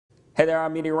Hey there,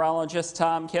 I'm meteorologist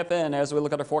Tom Kippen. As we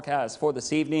look at our forecast for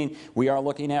this evening, we are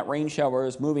looking at rain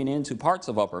showers moving into parts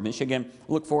of upper Michigan.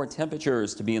 Look for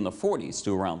temperatures to be in the 40s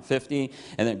to around 50,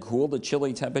 and then cool to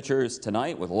chilly temperatures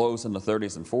tonight with lows in the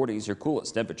 30s and 40s. Your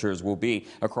coolest temperatures will be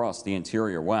across the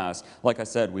interior west. Like I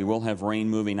said, we will have rain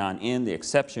moving on in. The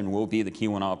exception will be the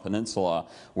Keweenaw Peninsula,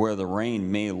 where the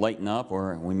rain may lighten up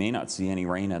or we may not see any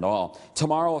rain at all.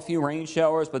 Tomorrow, a few rain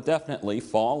showers, but definitely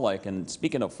fall-like. And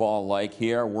speaking of fall-like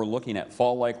here, we're looking at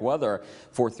fall-like weather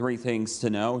for three things to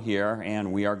know here, and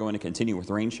we are going to continue with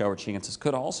rain shower chances.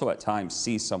 Could also at times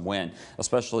see some wind,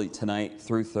 especially tonight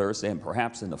through Thursday and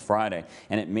perhaps into Friday.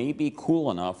 And it may be cool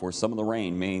enough where some of the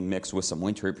rain may mix with some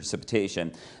wintry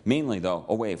precipitation, mainly though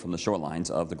away from the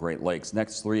shorelines of the Great Lakes.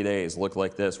 Next 3 days look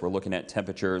like this. We're looking at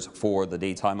temperatures for the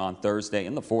daytime on Thursday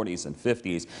in the 40s and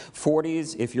 50s.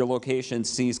 40s if your location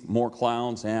sees more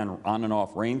clouds and on and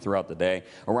off rain throughout the day.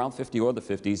 Around 50 or the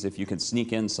 50s if you can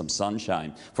sneak in some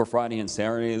sunshine. For Friday and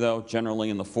Saturday though, generally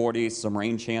in the 40s, some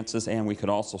rain chances, and we could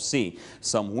also see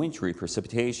some wintry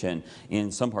precipitation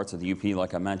in some parts of the UP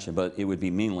like I mentioned, but it would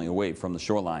be mainly away from the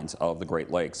shorelines of the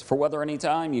Great Lakes. For weather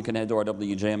anytime, you can head to our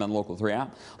WJMN Local 3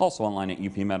 app, also online at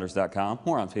upmatters.com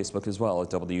or on Facebook as well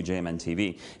at WJMN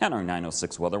TV and our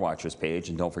 906 Weather Watchers page.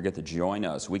 And don't forget to join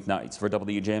us weeknights for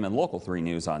WJMN Local 3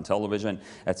 News on television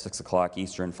at 6 o'clock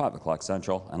Eastern, 5 o'clock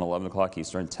Central, and 11 o'clock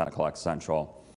Eastern, 10 o'clock Central.